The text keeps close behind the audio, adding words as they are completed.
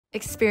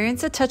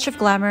Experience a touch of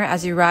glamour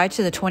as you ride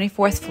to the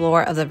 24th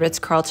floor of the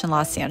Ritz-Carlton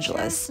Los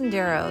Angeles.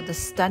 Sendero, the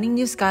stunning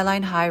new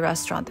Skyline High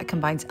restaurant that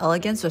combines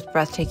elegance with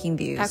breathtaking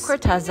views. At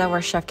Corteza,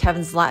 where Chef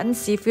Kevin's Latin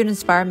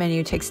seafood-inspired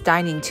menu takes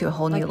dining to a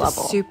whole new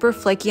level. Super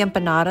flaky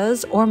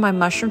empanadas or my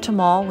mushroom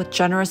tamal with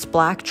generous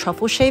black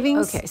truffle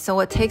shavings. Okay, so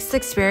what takes the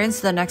experience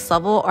to the next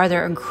level are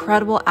their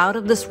incredible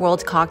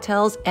out-of-this-world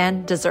cocktails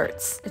and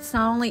desserts. It's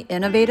not only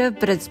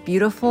innovative, but it's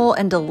beautiful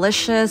and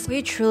delicious.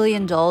 We truly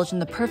indulge in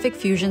the perfect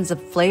fusions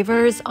of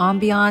flavors,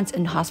 ambiance,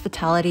 and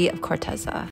hospitality of Corteza.